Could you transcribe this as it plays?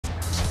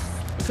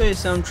Okay,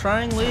 so I'm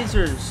trying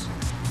lasers.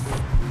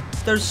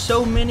 There's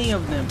so many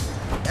of them.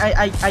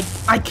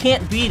 I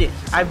can't beat it.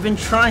 I've been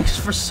trying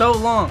for so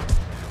long.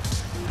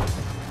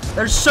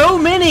 There's so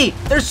many!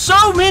 There's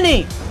so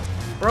many!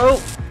 Bro,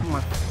 oh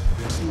my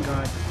fucking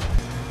god.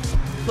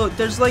 Look,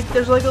 there's like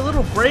a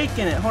little break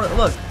in it. Hold on,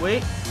 look,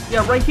 wait.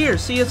 Yeah, right here.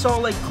 See, it's all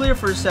like clear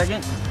for a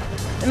second.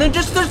 And then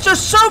there's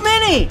just so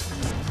many!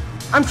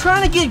 I'm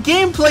trying to get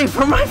gameplay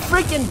for my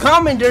freaking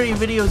commentary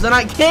videos and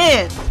I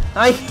can't!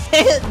 I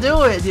can't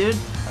do it, dude.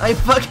 I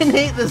fucking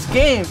hate this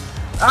game.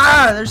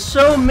 Ah, there's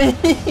so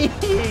many!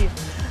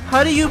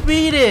 How do you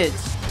beat it?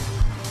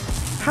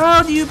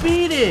 How do you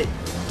beat it?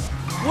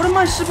 What am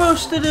I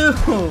supposed to do?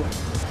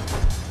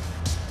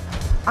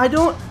 I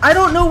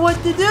don't know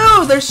what to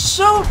do.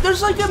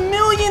 There's like a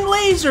million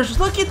lasers.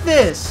 Look at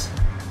this.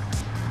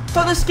 I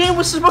thought this game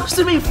was supposed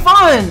to be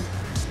fun.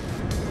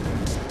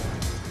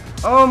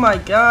 Oh my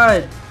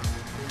god.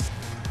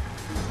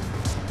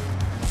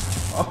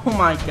 Oh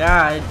my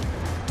god.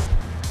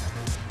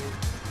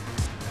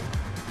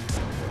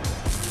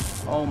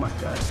 Oh my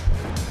god.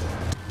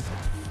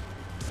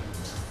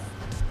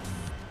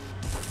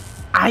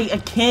 I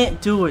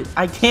can't do it.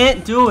 I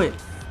can't do it.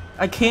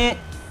 I can't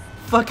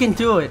fucking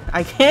do it.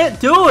 I can't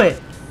do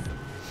it.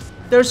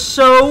 There's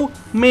so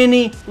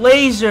many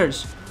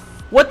lasers.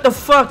 What the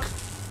fuck?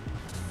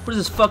 What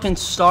is this, fucking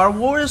Star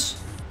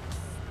Wars?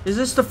 Is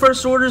this the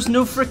First Order's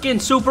new freaking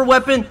super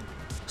weapon?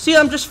 See,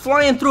 I'm just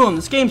flying through them.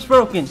 This game's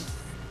broken.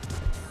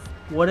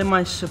 What am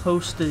I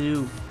supposed to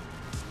do?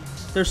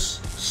 There's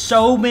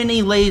so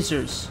many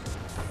lasers.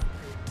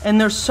 And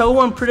they're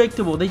so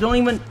unpredictable. They don't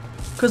even...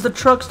 Because the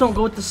trucks don't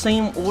go with the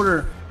same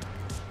order.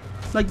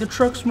 Like, the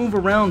trucks move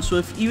around,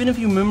 so even if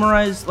you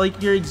memorize, like,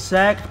 your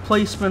exact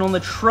placement on the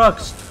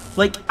trucks,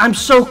 like, I'm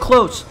so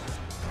close.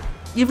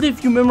 Even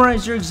if you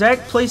memorize your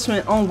exact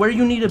placement on where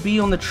you need to be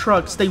on the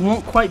trucks, they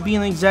won't quite be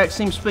in the exact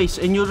same space,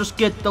 and you'll just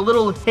get the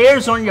little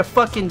hairs on your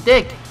fucking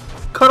dick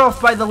cut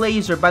off by the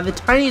laser, by the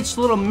tiniest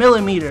little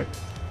millimeter.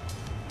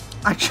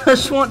 I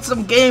just want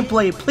some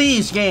gameplay,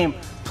 please, game.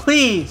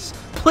 Please,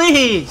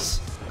 please.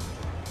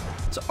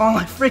 That's all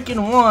I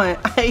freaking want.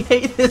 I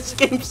hate this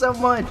game so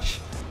much.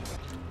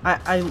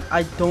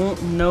 I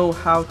don't know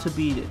how to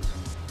beat it.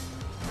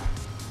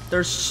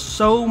 There's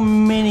so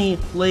many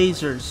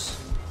lasers.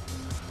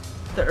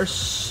 There are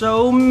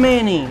so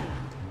many.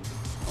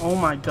 Oh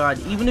my god.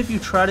 Even if you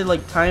try to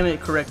like time it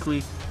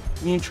correctly,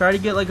 and you try to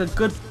get like a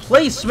good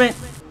placement,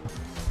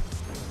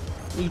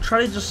 you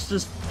try to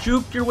just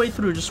juke your way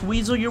through, just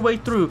weasel your way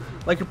through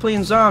like you're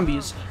playing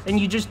zombies, and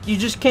you just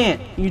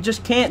can't. You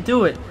just can't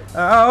do it.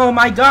 Oh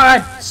my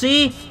god.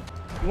 See?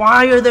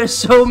 Why are there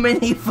so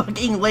many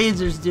fucking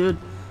lasers, dude?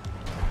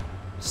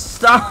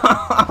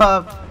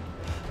 Stop.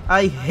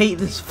 I hate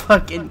this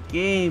fucking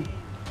game.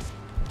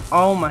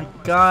 Oh my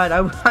god.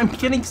 I'm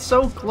getting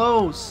so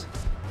close.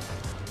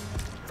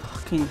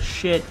 Fucking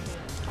shit.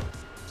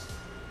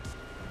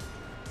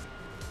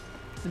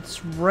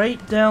 It's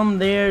right down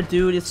there,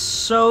 dude. It's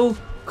so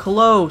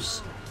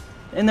close.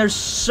 And there's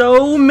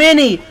so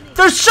many.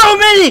 There's so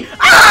many.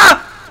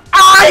 Ah!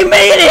 I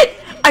made it.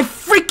 I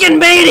freaking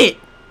made it.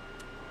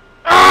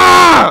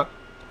 Ah!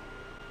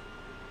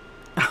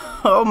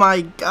 Oh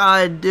my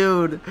god,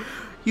 dude.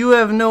 You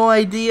have no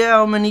idea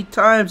how many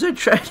times I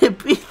tried to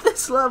beat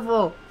this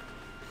level.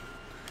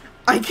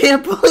 I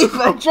can't believe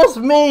I just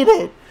made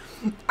it.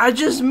 I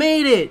just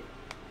made it.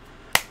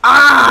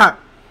 Ah!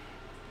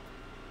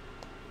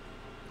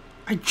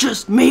 I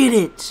just made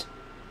it.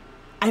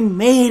 I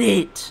made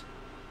it.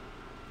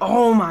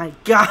 Oh my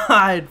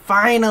god,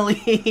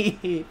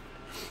 finally.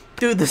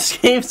 Dude, this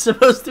game's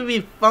supposed to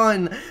be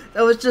fun.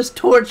 That was just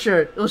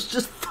torture. It was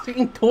just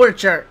fucking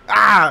torture.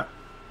 Ah!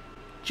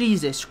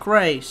 Jesus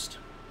Christ.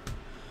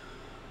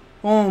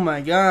 Oh my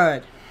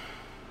god.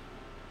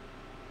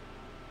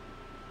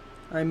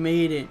 I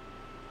made it.